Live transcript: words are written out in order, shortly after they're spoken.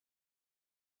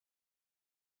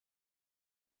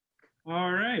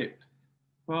All right.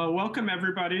 Well, welcome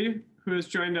everybody who has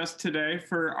joined us today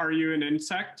for Are You an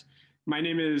Insect? My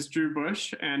name is Drew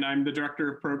Bush, and I'm the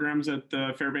Director of Programs at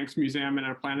the Fairbanks Museum and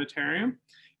Planetarium.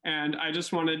 And I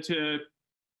just wanted to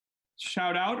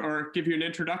shout out or give you an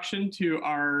introduction to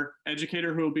our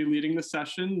educator who will be leading the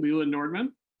session, Leila Nordmann.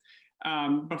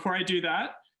 Before I do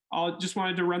that, I just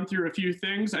wanted to run through a few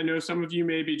things. I know some of you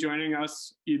may be joining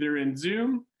us either in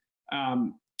Zoom,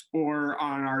 or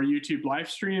on our YouTube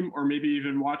live stream, or maybe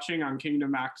even watching on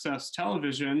Kingdom Access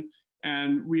Television.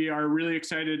 And we are really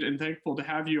excited and thankful to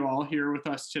have you all here with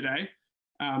us today.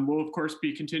 We'll of course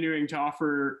be continuing to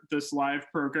offer this live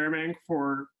programming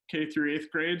for K through 8th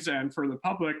grades and for the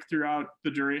public throughout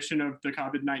the duration of the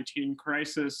COVID-19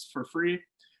 crisis for free.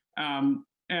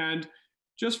 And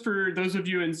just for those of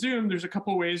you in Zoom, there's a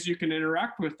couple ways you can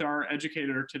interact with our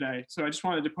educator today. So I just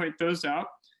wanted to point those out.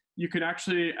 You can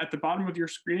actually, at the bottom of your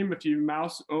screen, if you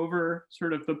mouse over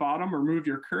sort of the bottom or move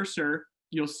your cursor,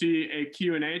 you'll see a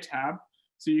Q&A tab.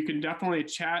 So you can definitely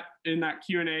chat in that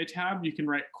Q&A tab. You can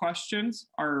write questions.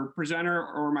 Our presenter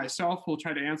or myself will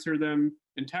try to answer them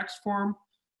in text form,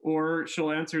 or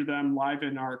she'll answer them live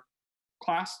in our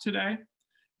class today.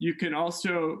 You can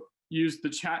also use the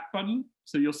chat button.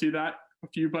 So you'll see that a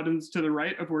few buttons to the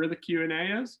right of where the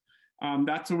Q&A is.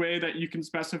 That's a way that you can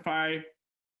specify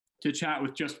to chat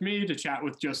with just me, to chat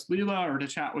with just Leila, or to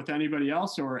chat with anybody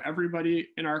else or everybody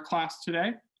in our class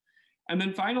today. And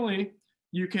then finally,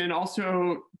 you can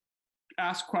also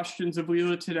ask questions of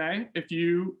Leila today if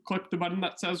you click the button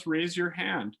that says raise your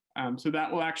hand. So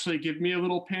that will actually give me a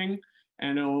little ping,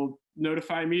 and it'll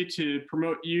notify me to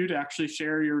promote you to actually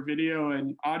share your video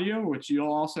and audio, which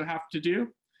you'll also have to do.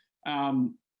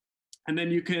 And then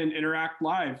you can interact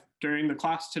live during the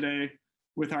class today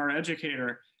with our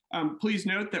educator. Please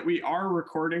note that we are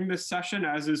recording this session,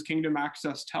 as is Kingdom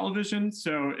Access Television.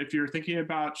 So if you're thinking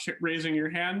about raising your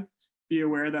hand, be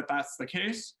aware that that's the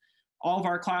case. All of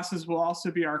our classes will also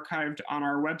be archived on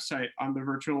our website on the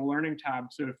virtual learning tab.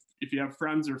 So if you have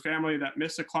friends or family that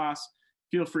miss a class,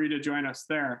 feel free to join us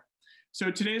there. So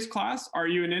today's class, Are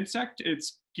You an Insect?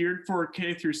 It's geared for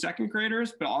K through 2nd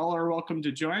graders, but all are welcome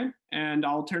to join. And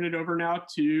I'll turn it over now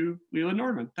to Leila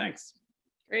Nordmann. Thanks.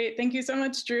 Great, thank you so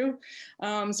much, Drew.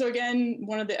 So again,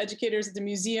 one of the educators at the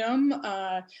museum,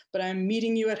 but I'm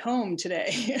meeting you at home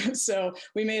today. So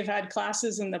we may have had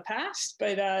classes in the past,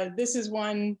 but this is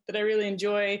one that I really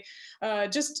enjoy,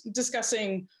 just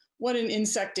discussing what an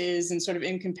insect is and sort of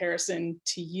in comparison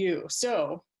to you.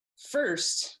 So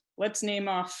first, let's name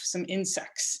off some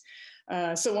insects.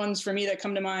 So ones for me that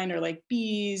come to mind are like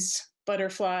bees,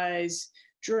 butterflies,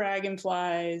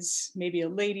 dragonflies, maybe a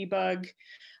ladybug.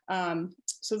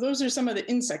 So those are some of the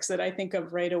insects that I think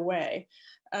of right away.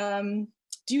 Do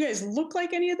you guys look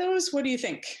like any of those? What do you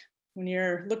think when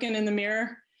you're looking in the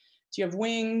mirror? Do you have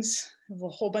wings? Have a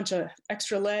whole bunch of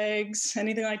extra legs?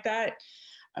 Anything like that?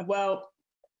 Well,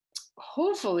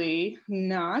 hopefully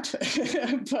not.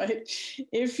 But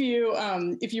if you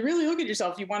really look at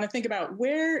yourself, you want to think about,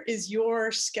 where is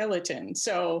your skeleton?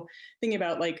 So thinking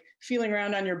about like feeling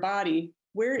around on your body,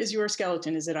 where is your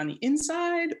skeleton? Is it on the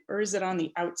inside or is it on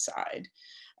the outside?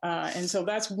 And so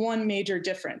that's one major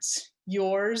difference.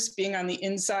 Yours being on the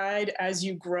inside as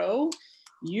you grow,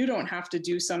 you don't have to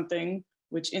do something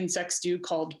which insects do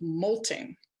called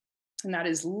molting. And that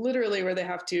is literally where they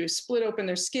have to split open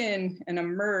their skin and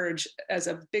emerge as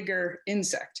a bigger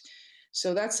insect.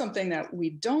 So that's something that we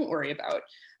don't worry about.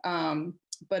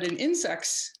 But in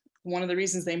insects, one of the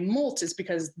reasons they molt is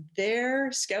because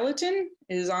their skeleton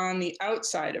is on the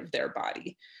outside of their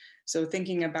body. So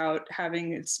thinking about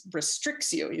having, it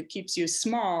restricts you, it keeps you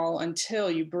small until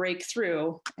you break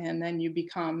through, and then you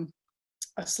become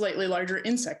a slightly larger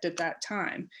insect at that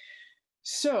time.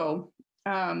 So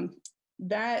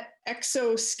that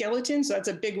exoskeleton, so that's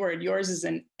a big word. Yours is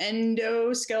an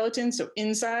endoskeleton, so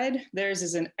inside. Theirs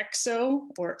is an exo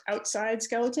or outside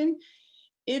skeleton.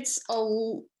 It's a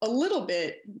little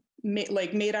bit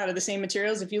made out of the same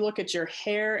materials. If you look at your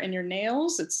hair and your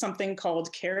nails, it's something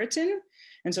called keratin.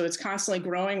 And so it's constantly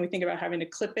growing. We think about having to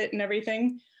clip it and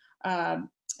everything. And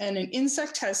an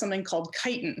insect has something called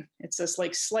chitin. It's this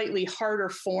like slightly harder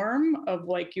form of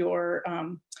like your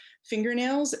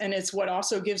fingernails. And it's what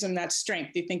also gives them that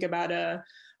strength. You think about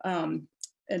an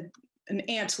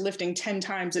ant lifting 10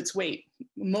 times its weight.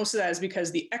 Most of that is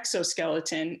because the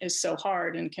exoskeleton is so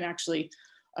hard and can actually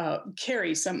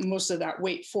carry most of that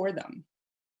weight for them.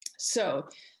 So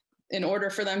in order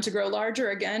for them to grow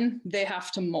larger, again, they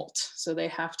have to molt. So they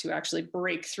have to actually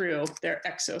break through their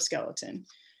exoskeleton.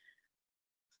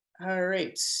 All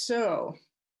right, so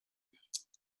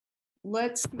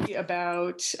let's see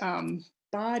about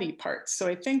body parts. So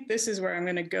I think this is where I'm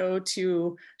going to go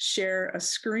to share a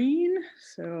screen.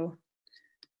 So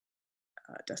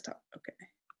desktop, okay.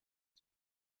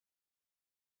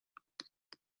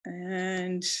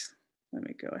 And let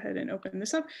me go ahead and open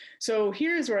this up. So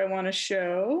here's where I want to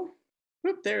show,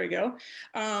 whoop, there we go.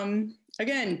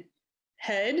 Again,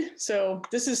 head. So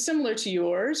this is similar to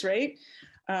yours, right?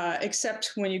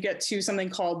 Except when you get to something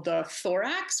called the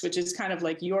thorax, which is kind of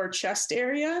like your chest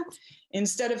area.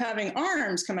 Instead of having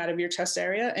arms come out of your chest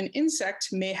area, an insect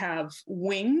may have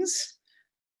wings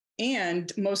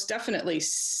and most definitely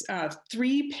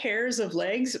 3 pairs of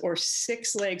legs or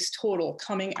 6 legs total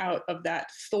coming out of that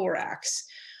thorax.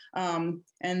 And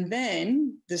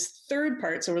then this third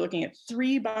part, so we're looking at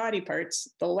 3 body parts.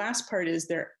 The last part is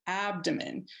their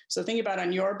abdomen. So think about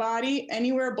on your body,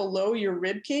 anywhere below your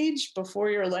rib cage, before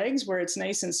your legs, where it's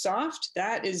nice and soft,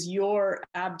 that is your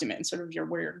abdomen, sort of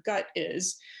where your gut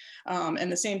is.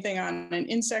 And the same thing on an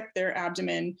insect, their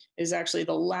abdomen is actually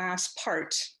the last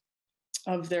part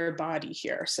of their body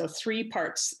here. So 3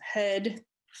 parts: head,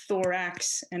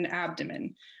 thorax, and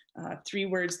abdomen. 3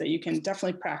 words that you can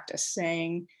definitely practice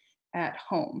saying at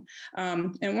home.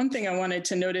 And one thing I wanted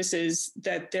to notice is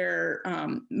that their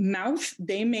mouth,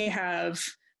 they may have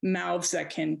mouths that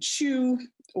can chew,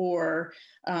 or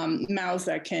mouths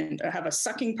that can have a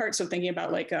sucking part. So thinking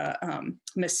about like a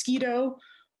mosquito,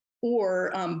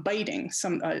 or biting,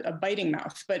 a biting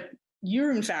mouth. But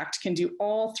you, in fact, can do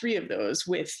all 3 of those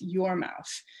with your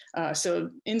mouth.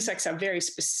 So insects have very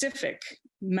specific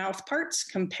mouth parts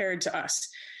compared to us.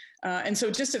 And so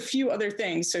just a few other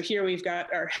things. So here we've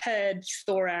got our head,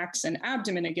 thorax, and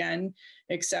abdomen again,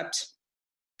 except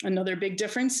another big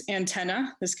difference,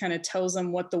 antenna. This kind of tells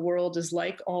them what the world is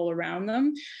like all around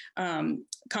them.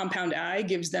 Compound eye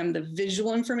gives them the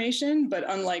visual information, but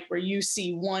unlike where you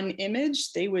see one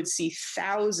image, they would see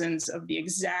thousands of the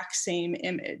exact same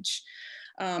image.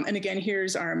 And again,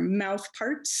 here's our mouth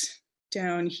parts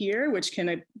down here, which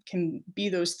can be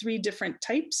those 3 different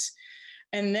types.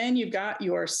 And then you've got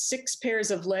your 6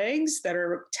 pairs of legs that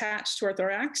are attached to our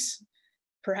thorax,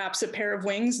 perhaps a pair of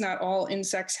wings. Not all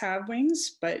insects have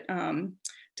wings, but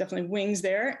definitely wings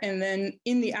there. And then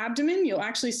in the abdomen, you'll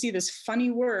actually see this funny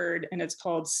word, and it's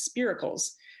called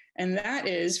spiracles. And that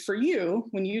is for you,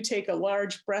 when you take a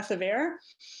large breath of air,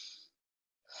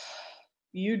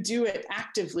 you do it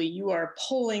actively. You are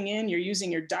pulling in, you're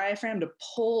using your diaphragm to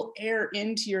pull air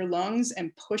into your lungs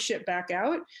and push it back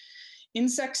out.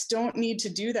 Insects don't need to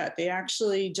do that. They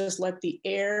actually just let the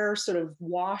air sort of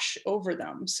wash over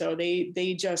them. So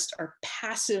they just are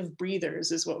passive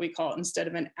breathers, is what we call it, instead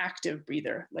of an active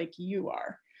breather like you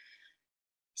are.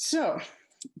 So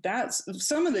that's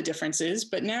some of the differences,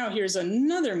 but now here's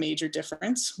another major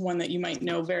difference, one that you might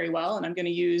know very well. And I'm going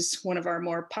to use one of our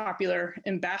more popular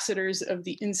ambassadors of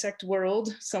the insect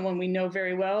world, someone we know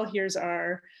very well. Here's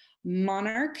our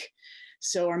monarch.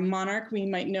 So our monarch, we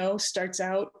might know, starts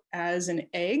out as an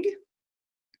egg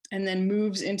and then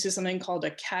moves into something called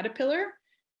a caterpillar.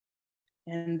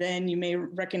 And then you may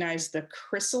recognize the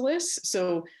chrysalis.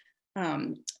 So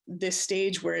this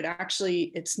stage where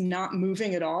it's not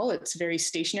moving at all. It's very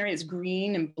stationary. It's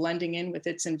green and blending in with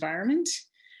its environment.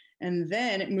 And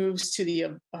then it moves to the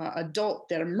adult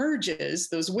that emerges.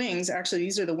 Those wings, actually,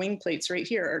 these are the wing plates right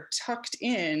here, are tucked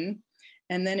in.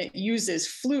 And then it uses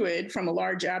fluid from a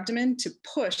large abdomen to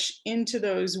push into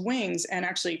those wings and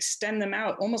actually extend them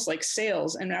out almost like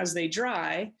sails. And as they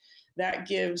dry, that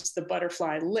gives the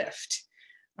butterfly lift.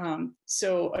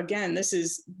 So again, this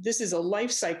is a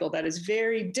life cycle that is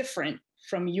very different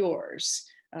from yours.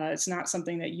 It's not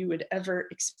something that you would ever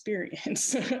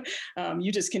experience.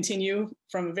 You just continue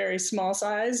from a very small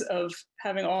size of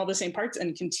having all the same parts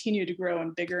and continue to grow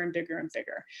and bigger and bigger and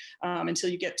bigger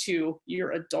until you get to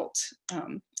your adult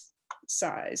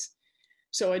size.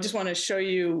 So I just want to show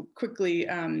you quickly,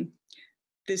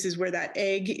 this is where that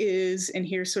egg is, and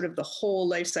here's sort of the whole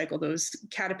life cycle, those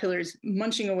caterpillars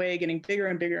munching away, getting bigger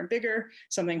and bigger and bigger,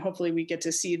 something hopefully we get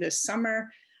to see this summer.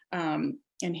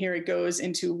 And here it goes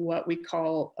into what we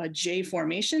call a J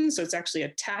formation. So it's actually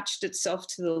attached itself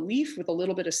to the leaf with a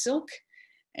little bit of silk,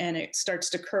 and it starts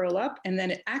to curl up. And then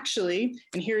it actually,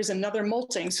 and here's another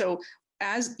molting. So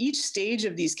as each stage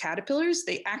of these caterpillars,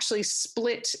 they actually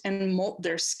split and molt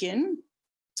their skin.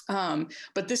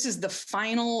 But this is the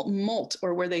final molt,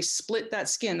 or where they split that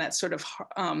skin, that sort of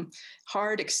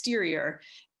hard exterior.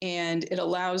 And it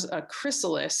allows a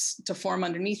chrysalis to form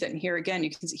underneath it. And here again, you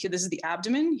can see here, this is the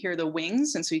abdomen, here are the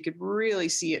wings. And so you could really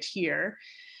see it here.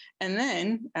 And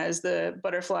then as the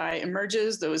butterfly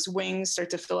emerges, those wings start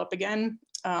to fill up again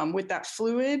with that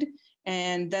fluid.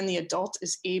 And then the adult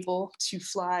is able to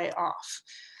fly off.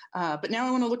 But now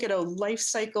I want to look at a life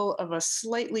cycle of a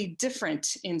slightly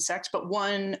different insect, but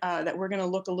one that we're going to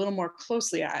look a little more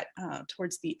closely at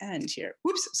towards the end here.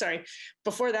 Whoops, sorry.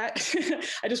 Before that,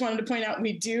 I just wanted to point out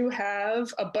we do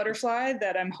have a butterfly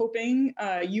that I'm hoping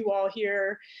you all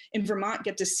here in Vermont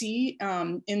get to see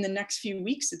in the next few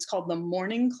weeks. It's called the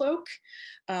mourning cloak.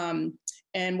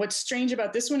 And what's strange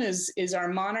about this one is our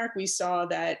monarch. We saw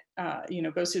that,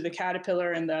 goes through the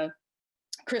caterpillar and the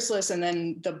chrysalis and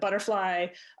then the butterfly,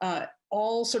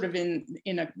 all sort of in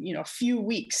a few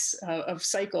weeks of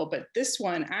cycle. But this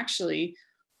one actually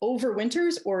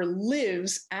overwinters or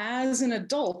lives as an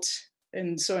adult.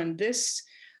 And so in this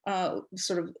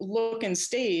sort of look and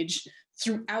stage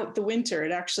throughout the winter,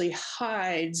 it actually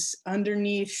hides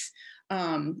underneath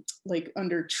like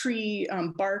under tree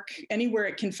bark, anywhere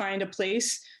it can find a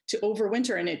place to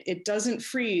overwinter, and it doesn't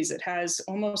freeze. It has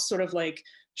almost sort of like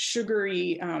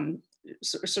sugary,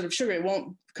 sort of sugar. It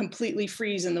won't completely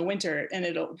freeze in the winter, and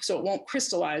so it won't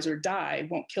crystallize or die.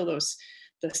 It won't kill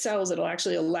the cells. It'll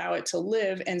actually allow it to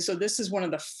live. And so this is one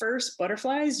of the first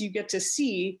butterflies you get to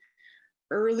see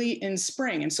early in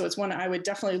spring. And so it's one I would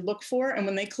definitely look for. And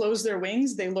when they close their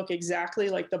wings, they look exactly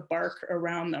like the bark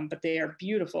around them, but they are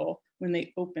beautiful when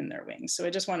they open their wings. So I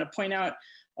just want to point out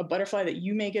a butterfly that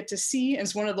you may get to see.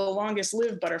 It's one of the longest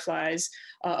lived butterflies,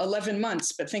 11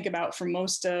 months. But think about for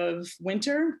most of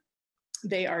winter,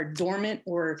 they are dormant,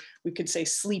 or we could say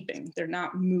sleeping. They're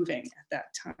not moving at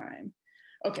that time.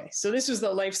 Okay, so this was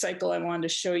the life cycle I wanted to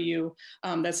show you.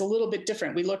 That's a little bit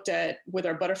different. We looked at with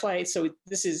our butterfly. So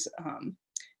this is,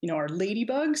 our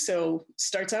ladybug. So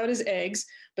starts out as eggs,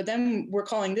 but then we're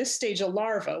calling this stage a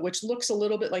larva, which looks a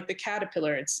little bit like the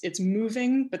caterpillar. It's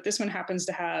moving, but this one happens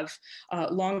to have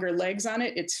longer legs on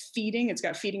it. It's feeding. It's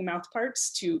got feeding mouth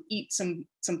parts to eat some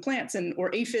plants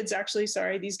or aphids. Actually,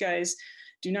 sorry, these guys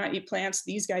do not eat plants.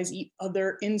 These guys eat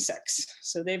other insects.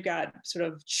 So they've got sort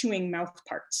of chewing mouth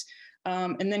parts.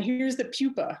 And then here's the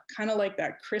pupa, kind of like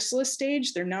that chrysalis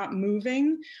stage. They're not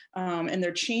moving, and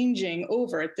they're changing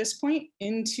over at this point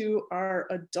into our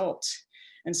adult.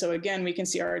 And so again, we can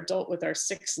see our adult with our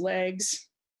 6 legs.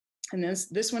 And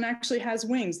this one actually has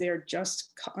wings. They are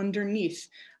just underneath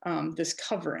this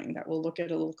covering that we'll look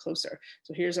at a little closer.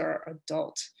 So here's our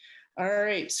adult. All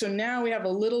right, so now we have a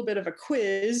little bit of a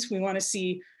quiz. We want to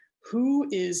see who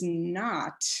is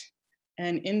not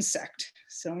an insect.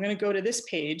 So I'm going to go to this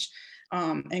page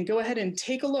and go ahead and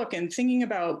take a look and thinking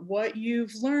about what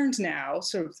you've learned now,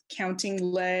 sort of counting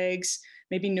legs,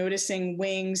 maybe noticing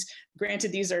wings.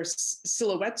 Granted, these are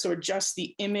silhouettes or just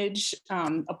the image,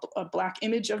 a black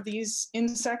image of these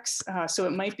insects. So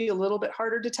it might be a little bit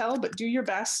harder to tell, but do your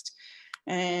best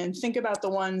and think about the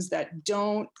ones that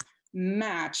don't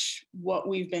match what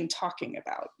we've been talking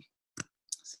about.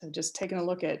 So just taking a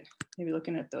look at, maybe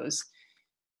looking at those,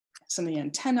 some of the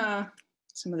antenna,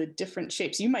 some of the different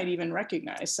shapes. You might even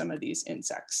recognize some of these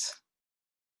insects.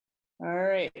 All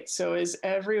right, so is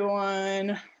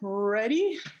everyone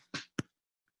ready?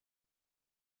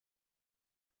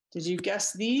 Did you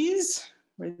guess these?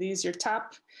 Were these your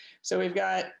top? So we've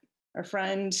got our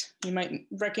friend, you might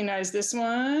recognize this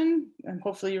one, and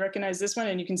hopefully you recognize this one,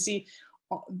 and you can see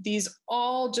these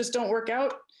all just don't work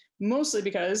out, mostly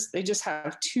because they just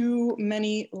have too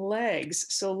many legs.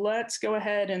 So let's go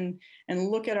ahead and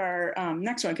look at our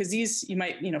next one, because these you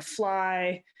might,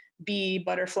 fly, bee,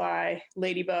 butterfly,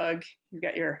 ladybug. You've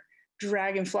got your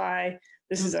dragonfly.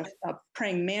 This is a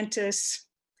praying mantis.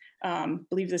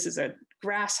 Believe this is a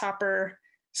grasshopper,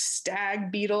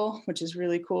 stag beetle, which is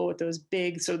really cool with those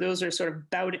big. So those are sort of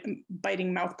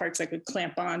biting mouth parts that could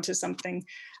clamp on to something.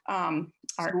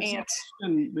 Our ant.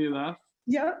 Leila.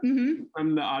 Yeah. Mm-hmm.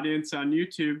 From the audience on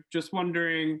YouTube, just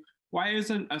wondering, why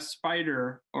isn't a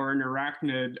spider or an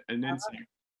arachnid an insect?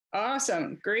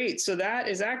 Awesome. Great. So that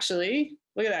is actually,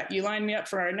 look at that. You lined me up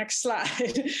for our next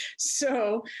slide.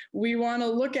 So we want to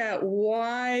look at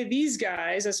why these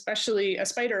guys, especially a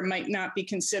spider, might not be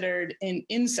considered an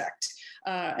insect.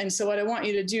 And so what I want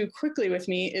you to do quickly with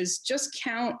me is just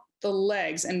count the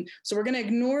legs. And so we're going to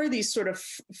ignore these sort of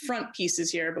front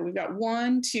pieces here, but we've got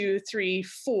 1, 2, 3,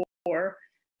 4,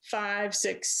 5,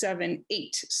 6, 7,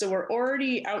 8. So we're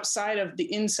already outside of the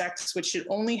insects, which should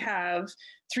only have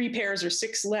 3 pairs or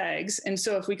 6 legs. And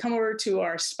so if we come over to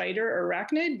our spider or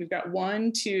arachnid, we've got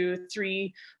 1, 2,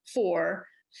 3, 4,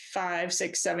 5,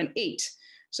 6, 7, 8.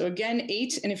 So again,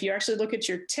 8. And if you actually look at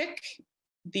your tick,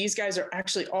 these guys are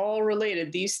actually all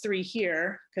related, these 3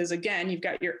 here, because again, you've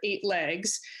got your 8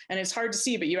 legs, and it's hard to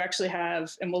see, but you actually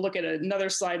have, and we'll look at another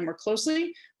slide more closely,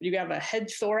 but you have a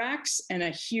head thorax and a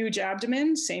huge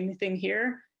abdomen. Same thing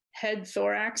here, head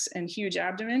thorax and huge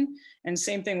abdomen. And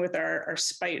same thing with our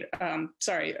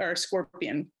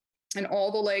scorpion. and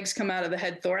all the legs come out of the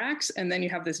head thorax, and then you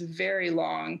have this very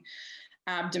long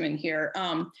abdomen here.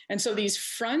 And so these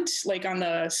front, like on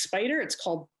the spider, it's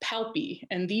called palpi,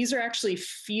 and these are actually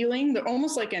feeling, they're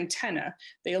almost like antenna.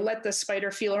 They let the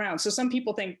spider feel around. So some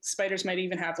people think spiders might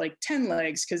even have like 10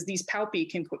 legs because these palpi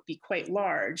can be quite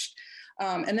large.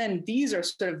 And then these are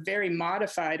sort of very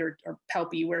modified or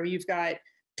palpi, where you've got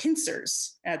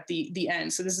pincers at the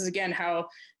end. So this is again how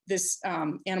this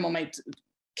animal might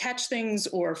catch things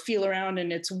or feel around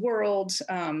in its world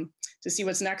to see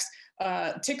what's next.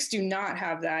 Ticks do not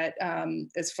have that.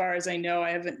 As far as I know,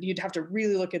 you'd have to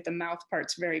really look at the mouth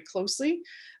parts very closely.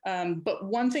 But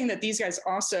one thing that these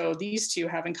two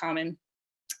have in common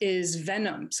is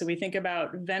venom. So we think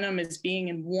about venom as being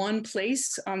in one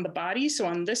place on the body. So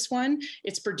on this one,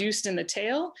 it's produced in the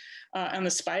tail. On the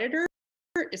spider,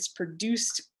 it's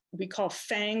produced, we call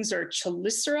fangs or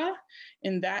chelicera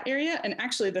in that area. And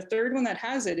actually the third one that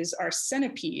has it is our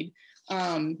centipede,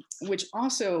 which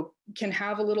also can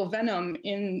have a little venom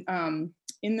in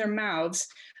their mouths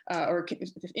or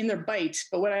in their bite.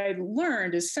 But what I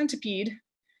learned is centipede,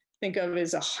 think of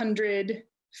as 100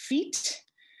 feet,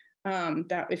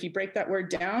 that if you break that word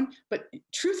down, but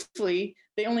truthfully,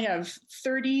 they only have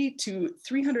 30 to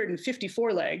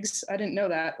 354 legs. I didn't know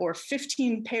that, or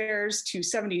 15 pairs to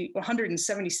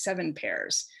 177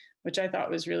 pairs, which I thought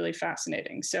was really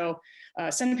fascinating. So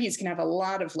centipedes can have a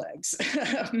lot of legs,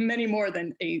 many more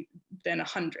than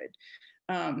 100.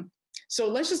 So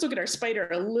let's just look at our spider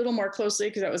a little more closely,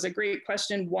 because that was a great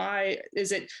question. Why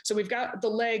is it? So we've got the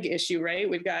leg issue, right?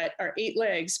 We've got our 8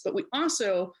 legs, but we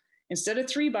also, instead of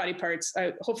 3 body parts,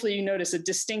 hopefully you notice a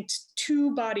distinct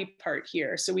 2 body part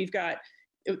here. So we've got,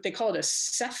 they call it a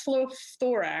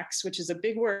cephalothorax, which is a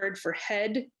big word for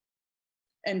head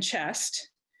and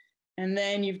chest. And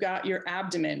then you've got your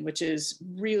abdomen, which is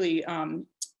really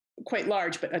quite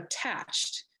large, but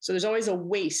attached. So there's always a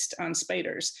waist on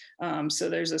spiders. So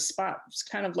there's a spot, it's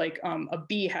kind of like a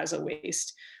bee has a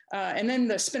waist. And then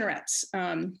the spinnerets.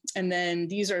 And then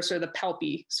these are sort of the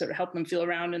palpi, sort of help them feel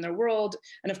around in their world.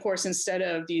 And of course, instead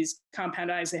of these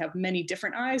compound eyes, they have many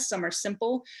different eyes. Some are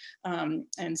simple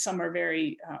and some are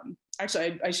very,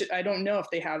 actually, I don't know if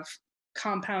they have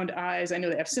compound eyes. I know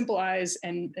they have simple eyes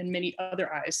and many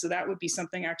other eyes. So that would be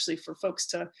something actually for folks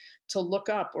to look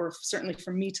up, or certainly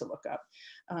for me to look up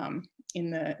in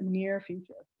the near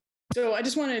future. So I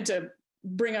just wanted to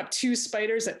bring up 2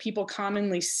 spiders that people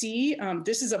commonly see.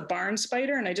 This is a barn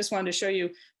spider, and I just wanted to show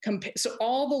you, so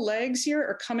all the legs here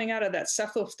are coming out of that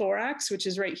cephalothorax, which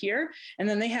is right here, and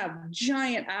then they have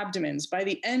giant abdomens. By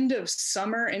the end of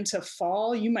summer into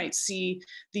fall, you might see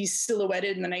these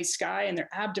silhouetted in the night sky, and their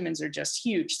abdomens are just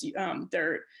huge.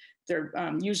 They're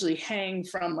usually hang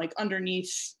from like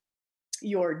underneath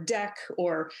your deck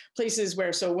or places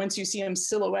where, so once you see them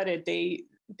silhouetted,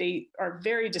 they are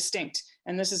very distinct.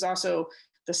 And this is also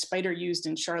the spider used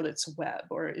in Charlotte's Web,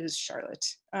 or is Charlotte.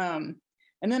 And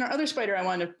then our other spider I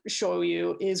want to show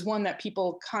you is one that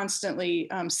people constantly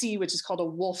see, which is called a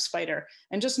wolf spider.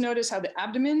 And just notice how the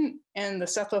abdomen and the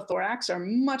cephalothorax are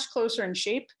much closer in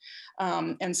shape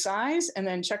and size. And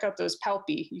then check out those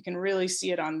palpi. You can really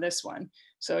see it on this one.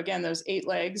 So again, those 8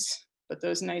 legs, but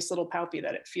those nice little palpi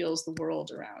that it feels the world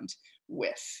around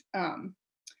with.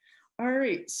 All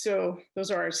right, so those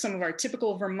are some of our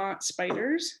typical Vermont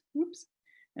spiders. Oops.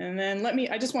 And then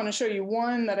I just want to show you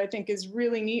one that I think is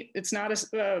really neat. It's not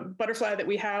a butterfly that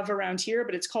we have around here,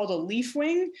 but it's called a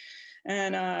leafwing.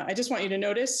 And I just want you to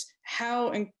notice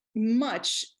how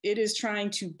much it is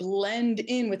trying to blend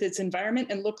in with its environment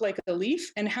and look like a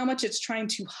leaf, and how much it's trying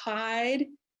to hide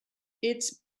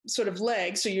its sort of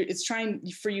legs. So it's trying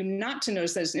for you not to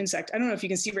notice that it's an insect. I don't know if you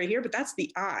can see right here, but that's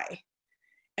the eye.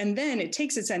 And then it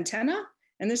takes its antenna,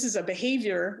 and this is a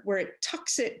behavior where it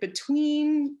tucks it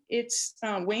between its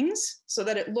wings so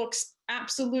that it looks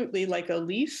absolutely like a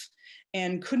leaf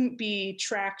and couldn't be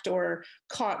tracked or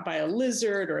caught by a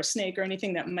lizard or a snake or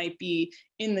anything that might be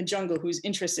in the jungle who's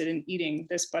interested in eating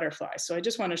this butterfly. So I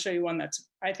just want to show you one that's,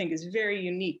 I think, is very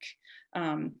unique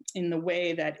in the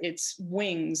way that its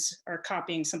wings are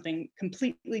copying something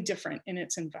completely different in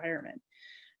its environment.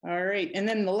 All right, and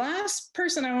then the last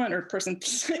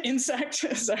insect,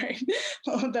 sorry,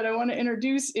 that I want to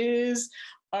introduce is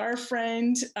our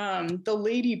friend, the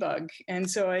ladybug. And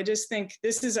so I just think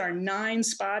this is our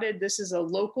 9-spotted, this is a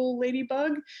local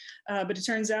ladybug, but it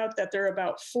turns out that there are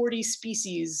about 40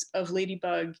 species of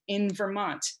ladybug in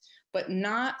Vermont, but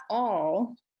not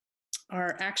all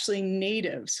are actually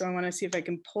native. So I want to see if I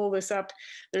can pull this up.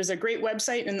 There's a great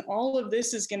website, and all of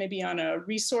this is going to be on a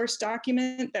resource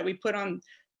document that we put on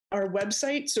our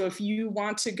website. So if you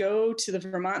want to go to the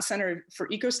Vermont Center for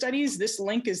Eco Studies, this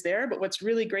link is there. But what's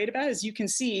really great about it is you can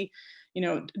see,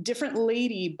 different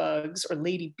ladybugs or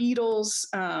lady beetles.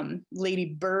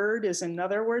 Ladybird is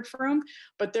another word for them,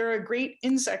 but they're a great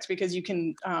insect because you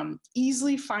can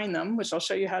easily find them, which I'll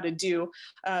show you how to do.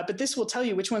 But this will tell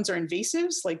you which ones are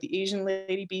invasives, like the Asian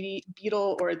lady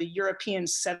beetle or the European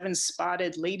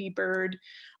seven-spotted ladybird.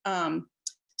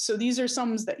 So these are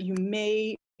some that you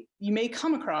may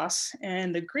come across.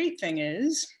 And the great thing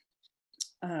is,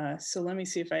 so let me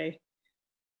see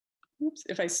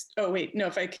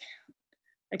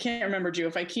I can't remember, Drew.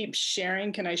 If I keep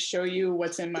sharing, can I show you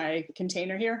what's in my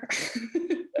container here?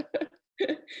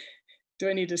 Do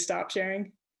I need to stop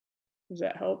sharing? Does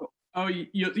that help? Oh,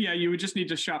 yeah, you would just need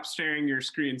to stop sharing your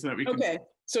screen so that we can. Okay,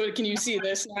 so can you see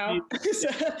this now?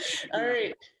 All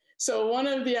right. So one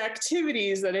of the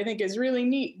activities that I think is really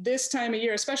neat this time of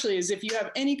year, especially, is if you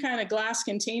have any kind of glass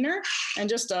container and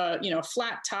just a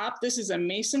flat top. This is a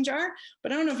mason jar,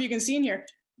 but I don't know if you can see in here.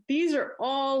 These are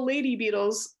all lady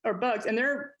beetles or bugs, and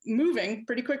they're moving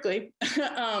pretty quickly,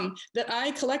 that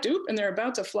I collect, and they're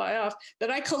about to fly off,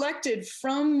 that I collected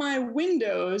from my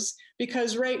windows,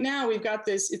 because right now we've got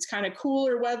this, it's kind of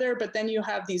cooler weather, but then you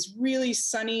have these really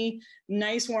sunny,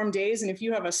 nice warm days. And if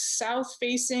you have a south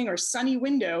facing or sunny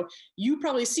window, you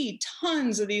probably see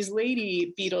tons of these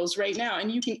lady beetles right now, and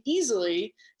you can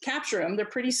easily capture them. They're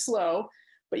pretty slow,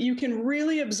 but you can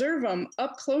really observe them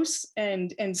up close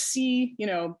and see,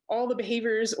 all the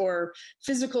behaviors or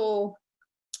physical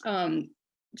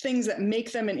things that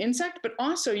make them an insect. But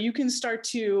also you can start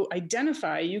to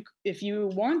identify, if you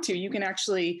want to, you can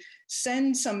actually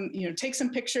send some, take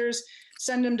some pictures,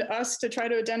 send them to us to try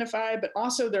to identify. But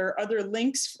also there are other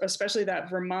links, especially that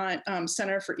Vermont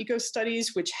Center for Eco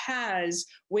Studies, which has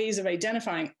ways of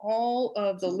identifying all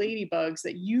of the ladybugs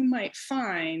that you might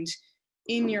find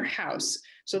in your house.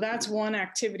 So that's one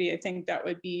activity. I think that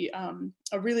would be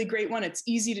a really great one. It's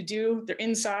easy to do. They're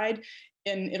inside,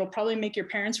 and it'll probably make your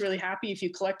parents really happy if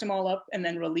you collect them all up and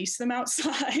then release them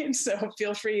outside. So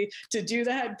feel free to do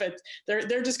that. But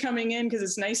they're just coming in because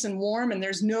it's nice and warm, and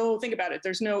think about it,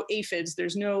 there's no aphids,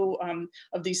 there's no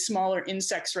of these smaller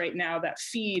insects right now that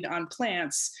feed on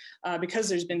plants because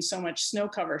there's been so much snow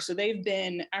cover. So they've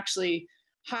been actually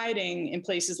hiding in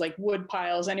places like wood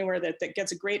piles, anywhere that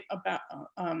gets a great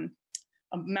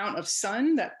amount of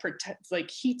sun that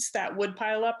heats that wood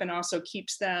pile up and also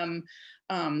keeps them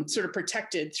sort of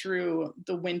protected through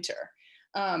the winter.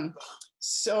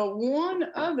 So one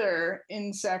other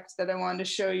insect that I wanted to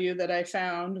show you that I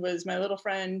found was my little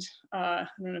friend, I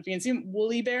don't know if you can see him,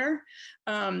 woolly bear.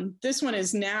 This one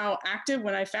is now active.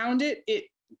 When I found it, it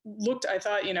looked, I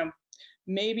thought,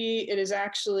 maybe it is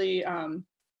actually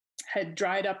had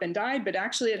dried up and died, but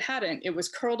actually it hadn't. It was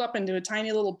curled up into a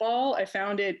tiny little ball. I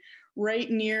found it right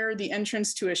near the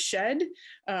entrance to a shed,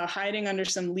 hiding under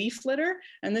some leaf litter.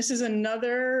 And this is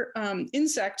another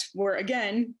insect where,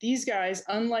 again, these guys,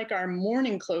 unlike our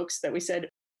mourning cloaks that we said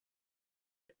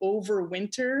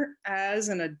overwinter as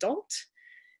an adult,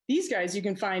 these guys you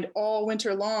can find all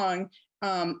winter long,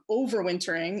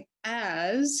 overwintering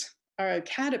as a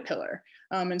caterpillar.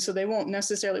 And so they won't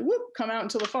necessarily come out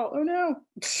until the fall. Oh no,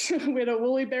 we had a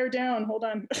woolly bear down, hold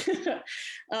on.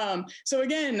 So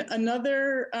again,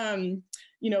 another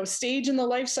stage in the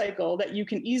life cycle that you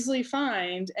can easily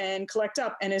find and collect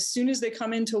up. And as soon as they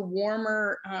come into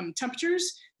warmer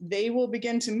temperatures, they will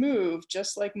begin to move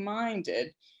just like mine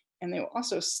did. And they will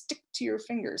also stick to your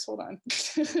fingers. Hold on.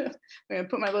 I'm gonna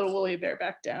put my little woolly bear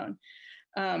back down.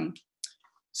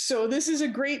 So this is a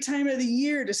great time of the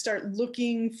year to start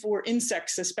looking for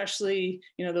insects, especially,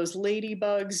 those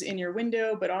ladybugs in your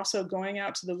window, but also going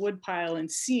out to the wood pile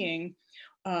and seeing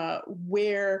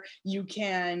where you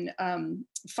can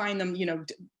find them,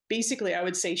 basically, I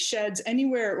would say sheds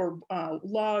anywhere, or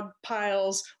log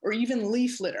piles, or even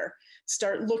leaf litter.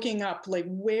 Start looking up, like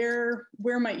where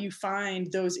might you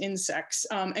find those insects?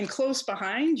 And close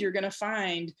behind, you're going to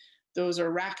find those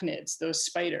arachnids, those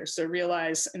spiders. So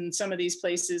realize in some of these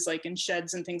places, like in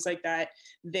sheds and things like that,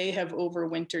 they have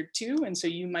overwintered too. And so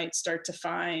you might start to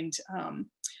find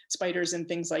spiders and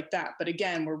things like that. But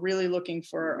again, we're really looking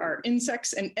for our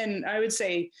insects. And I would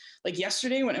say, like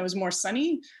yesterday when it was more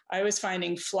sunny, I was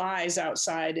finding flies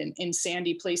outside in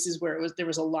sandy places where there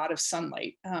was a lot of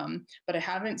sunlight. But I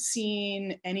haven't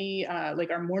seen any,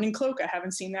 like our mourning cloak, I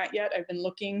haven't seen that yet. I've been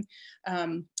looking.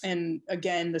 And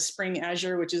again, the spring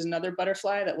azure, which is another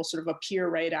butterfly that will sort of appear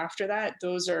right after that.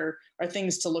 Those are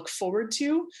things to look forward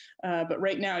to. But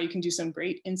right now you can do some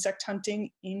great insect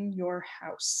hunting in your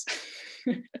house.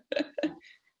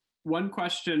 One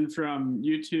question from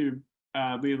YouTube,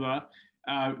 Leila.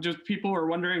 just people are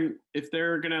wondering if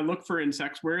they're going to look for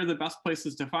insects, where are the best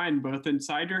places to find, both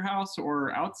inside your house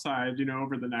or outside,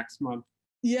 over the next month?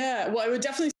 Yeah, well, I would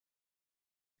definitely,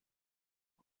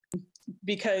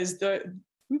 because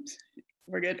oops,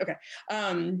 we're good. Okay.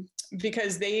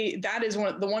 Because that is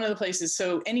one of the places.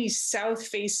 So any south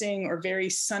facing or very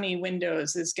sunny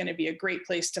windows is going to be a great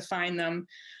place to find them.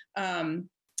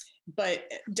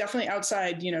 But definitely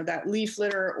outside, that leaf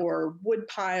litter or wood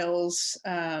piles,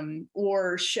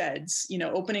 or sheds,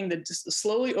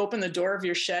 slowly open the door of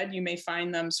your shed. You may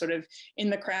find them sort of in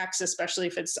the cracks, especially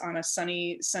if it's on a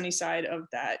sunny side of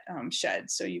that shed.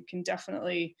 So you can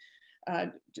definitely,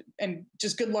 and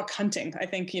just good luck hunting. I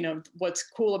think, what's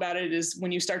cool about it is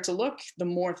when you start to look, the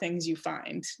more things you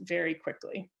find very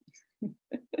quickly. I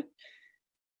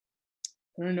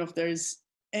don't know if there's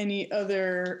any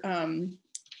other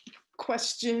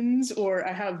questions, or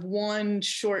I have one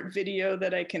short video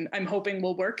that I'm hoping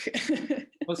will work.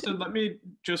 Well, so let me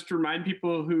just remind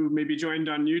people who maybe joined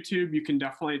on YouTube, you can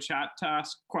definitely chat to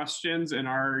ask questions in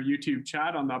our YouTube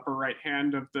chat on the upper right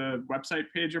hand of the website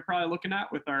page you're probably looking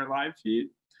at with our live feed.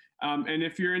 And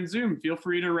if you're in Zoom, feel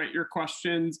free to write your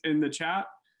questions in the chat.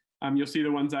 You'll see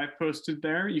the ones I've posted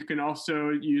there. You can also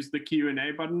use the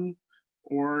Q&A button,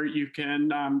 or you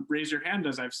can raise your hand,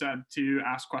 as I've said, to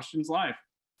ask questions live.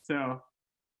 So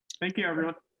thank you,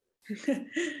 everyone.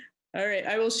 All right,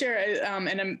 I will share it.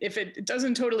 And if it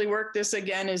doesn't totally work, this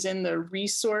again is in the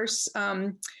resource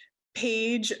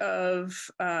page of,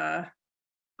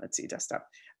 let's see, desktop.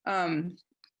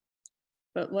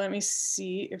 But let me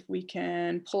see if we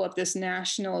can pull up this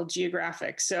National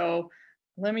Geographic. So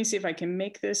let me see if I can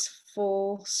make this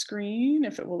full screen,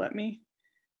 if it will let me.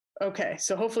 Okay,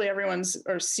 so hopefully everyone's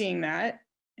seeing that.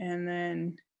 And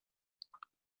then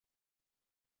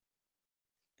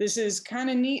this is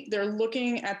kind of neat. They're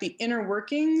looking at the inner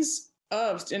workings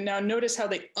and now notice how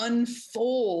they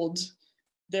unfold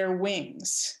their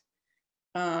wings.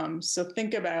 So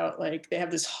think about, like, they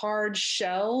have this hard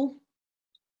shell,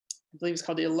 I believe it's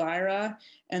called the Lyra,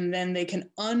 and then they can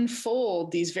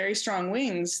unfold these very strong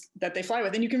wings that they fly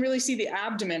with. And you can really see the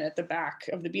abdomen at the back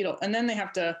of the beetle. And then they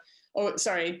have to,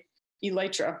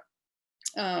 elytra.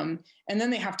 And then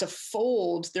they have to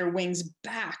fold their wings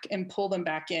back and pull them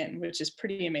back in, which is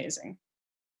pretty amazing.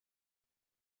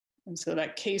 And so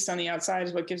that case on the outside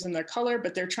is what gives them their color,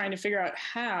 but they're trying to figure out,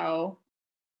 how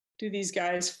do these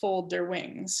guys fold their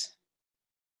wings?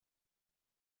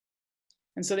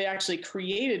 And so they actually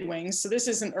created wings. So this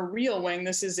isn't a real wing.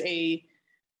 This is a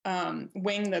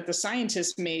wing that the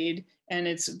scientists made,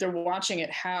 and they're watching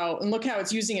it and look how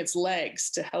it's using its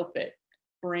legs to help it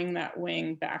bring that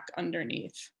wing back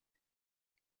underneath.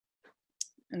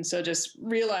 And so just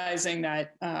realizing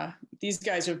that these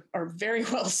guys are very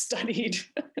well studied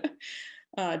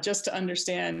just to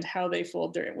understand how they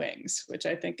fold their wings, which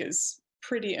I think is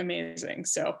pretty amazing.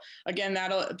 So again,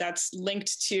 that's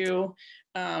linked to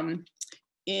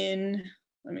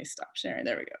let me stop sharing.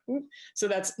 There we go. Ooh. So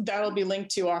that'll be linked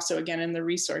to also, again, in the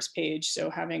resource page. So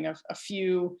having a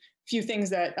few things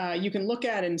that you can look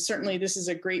at, and certainly this is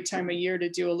a great time of year to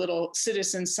do a little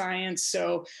citizen science.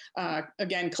 So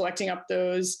again, collecting up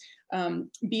those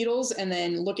beetles and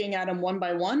then looking at them one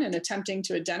by one and attempting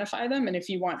to identify them. And if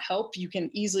you want help, you can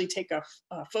easily take a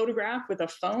photograph with a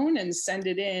phone and send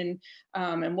it in,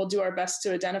 and we'll do our best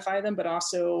to identify them. But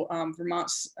also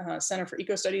Vermont's Center for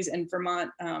Eco Studies and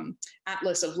Vermont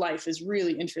Atlas of Life is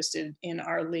really interested in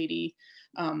our lady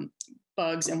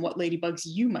bugs and what ladybugs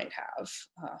you might have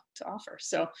to offer.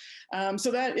 So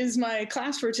that is my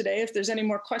class for today. If there's any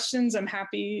more questions, I'm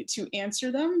happy to answer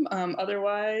them.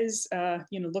 Otherwise,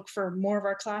 look for more of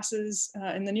our classes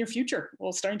in the near future.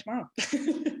 Well, starting tomorrow.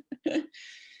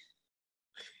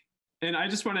 And I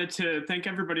just wanted to thank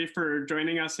everybody for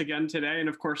joining us again today. And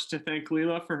of course, to thank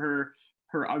Leila for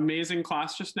her amazing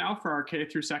class just now for our K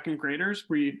through second graders.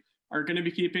 We are going to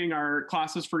be keeping our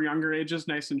classes for younger ages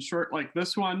nice and short like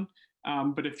this one.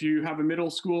 But if you have a middle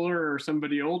schooler or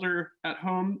somebody older at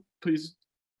home, please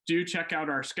do check out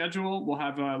our schedule. We'll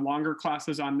have longer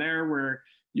classes on there where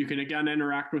you can, again,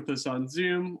 interact with us on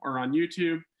Zoom or on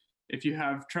YouTube. If you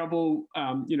have trouble,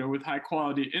 with high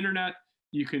quality internet,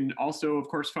 you can also, of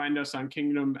course, find us on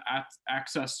Kingdom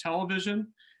Access Television.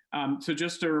 So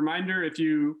just a reminder, if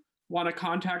you want to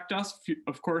contact us,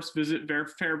 of course, visit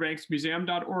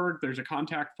fairbanksmuseum.org. There's a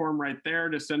contact form right there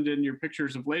to send in your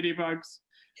pictures of ladybugs.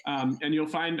 And you'll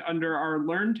find under our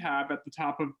Learn tab at the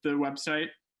top of the website,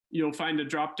 you'll find a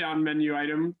drop-down menu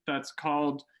item that's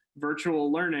called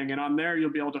Virtual Learning. And on there,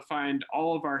 you'll be able to find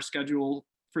all of our schedule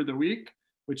for the week,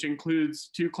 which includes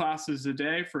 2 classes a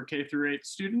day for K through 8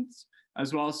 students.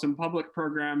 as well as some public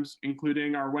programs,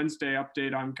 including our Wednesday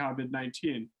update on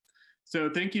COVID-19. So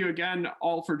thank you again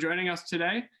all for joining us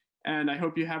today, and I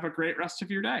hope you have a great rest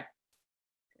of your day.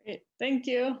 Great. Thank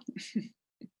you.